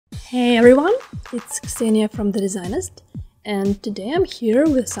Hey everyone, it's Ksenia from the Designest, and today I'm here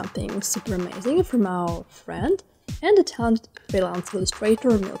with something super amazing from our friend and a talented freelance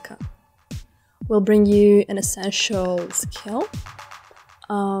illustrator, Milka. We'll bring you an essential skill.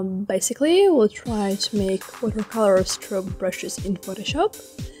 Basically, we'll try to make watercolor stroke brushes in Photoshop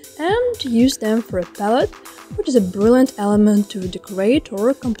and use them for a palette, which is a brilliant element to decorate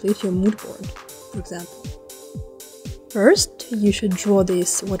or complete your mood board, for example. First, you should draw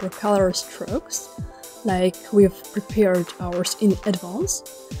these watercolor strokes, like we've prepared ours in advance.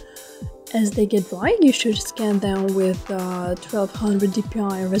 As they get dry, you should scan them with 1200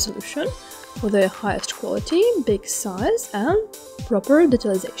 dpi resolution for the highest quality, big size and proper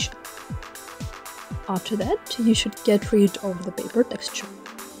detailization. After that, you should get rid of the paper texture.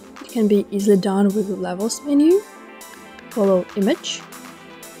 It can be easily done with the Levels menu. Follow Image,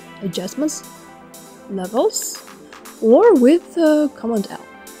 Adjustments, Levels, or with Command L.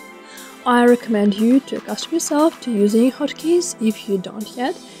 I recommend you to accustom yourself to using hotkeys if you don't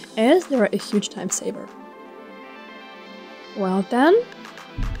yet, as they are a huge time saver. Well then,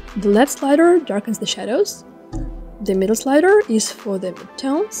 the left slider darkens the shadows, the middle slider is for the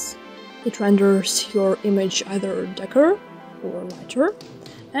midtones, it renders your image either darker or lighter,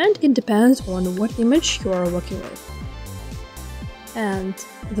 and it depends on what image you are working with. And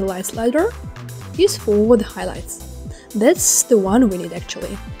the light slider is for the highlights. That's the one we need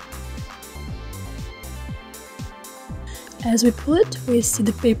actually. As we pull it, we see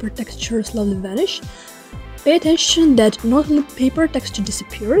the paper texture slowly vanish. Pay attention that not only paper texture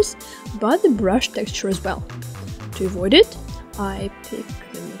disappears, but the brush texture as well. To avoid it, I pick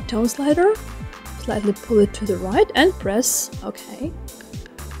the midtone slider, slightly pull it to the right and press OK.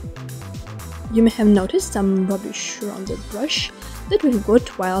 You may have noticed some rubbish around the brush that we've got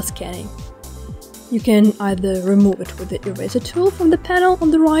while scanning. You can either remove it with the eraser tool from the panel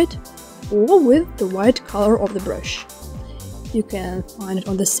on the right, or with the white color of the brush. You can find it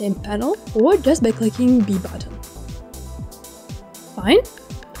on the same panel, or just by clicking B button. Fine?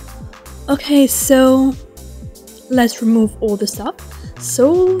 Okay, so let's remove all the stuff,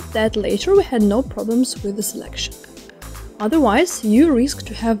 so that later we had no problems with the selection. Otherwise, you risk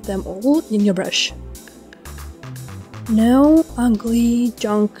to have them all in your brush. No ugly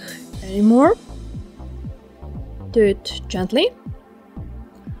junk anymore. Do it gently.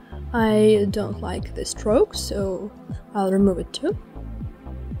 I don't like the stroke, so I'll remove it too.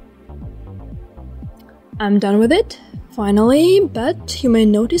 I'm done with it, finally, but you may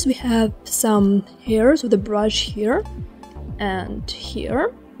notice we have some hairs with the brush here and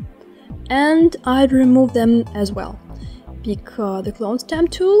here, and I'd remove them as well. Pick the clone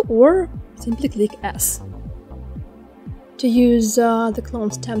stamp tool or simply click S. To use the clone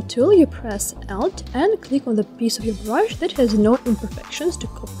stamp tool, you press Alt and click on the piece of your brush that has no imperfections to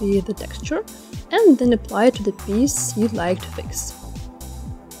copy the texture, and then apply it to the piece you'd like to fix.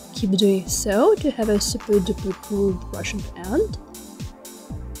 Keep doing so to have a super duper cool brush at the end.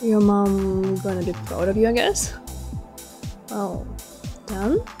 Your mom gonna be proud of you, I guess. Well,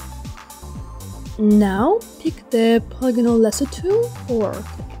 done. Now pick the polygonal lasso tool or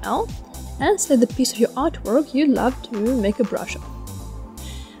click L and select the piece of your artwork you'd love to make a brush of.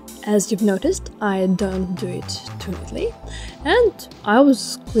 As you've noticed, I don't do it too neatly, and I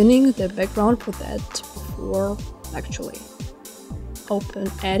was cleaning the background for that before actually.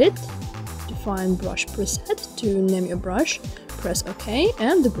 Open Edit, define brush preset to name your brush, press OK,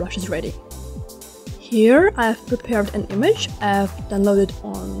 and the brush is ready. Here I've prepared an image I've downloaded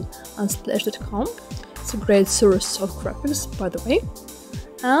on unsplash.com. It's a great source of graphics, by the way.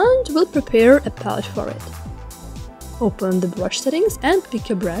 And we'll prepare a palette for it. Open the brush settings and pick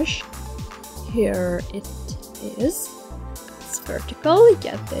your brush. Here it is. It's vertical,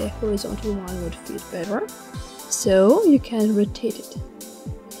 yet the horizontal one would fit better. So you can rotate it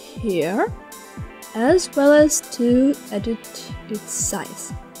here, as well as to edit its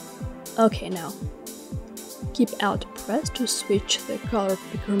size. Okay, now keep Alt pressed to switch the color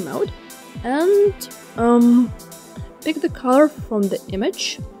picker mode and pick the color from the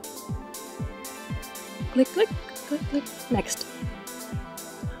image. Click, click, click, click. Next.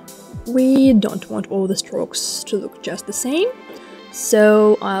 We don't want all the strokes to look just the same,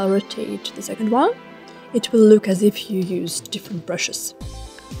 so I'll rotate the second one. It will look as if you used different brushes.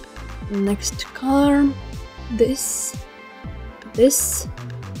 Next color. This.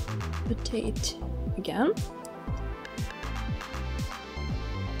 Rotate again.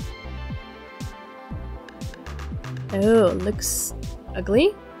 Oh, looks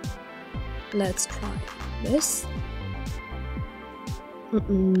ugly. Let's try this.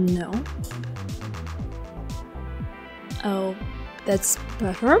 No. Oh, That's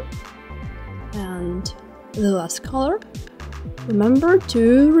better. And the last color. Remember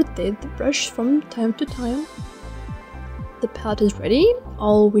to rotate the brush from time to time. The palette is ready.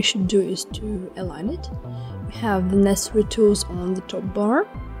 All we should do is to align it. We have the necessary tools on the top bar.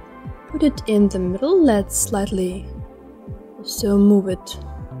 Put it in the middle. Let's slightly also move it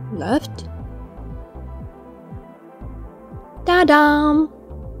left. Ta-da!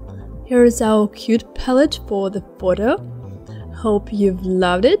 Here's our cute palette for the photo. Hope you've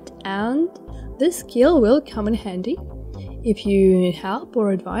loved it, and this skill will come in handy. If you need help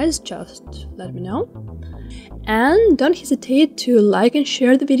or advice, just let me know. And don't hesitate to like and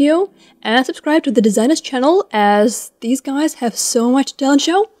share the video, and subscribe to the Designest channel, as these guys have so much to tell and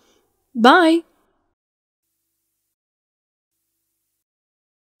show. Bye!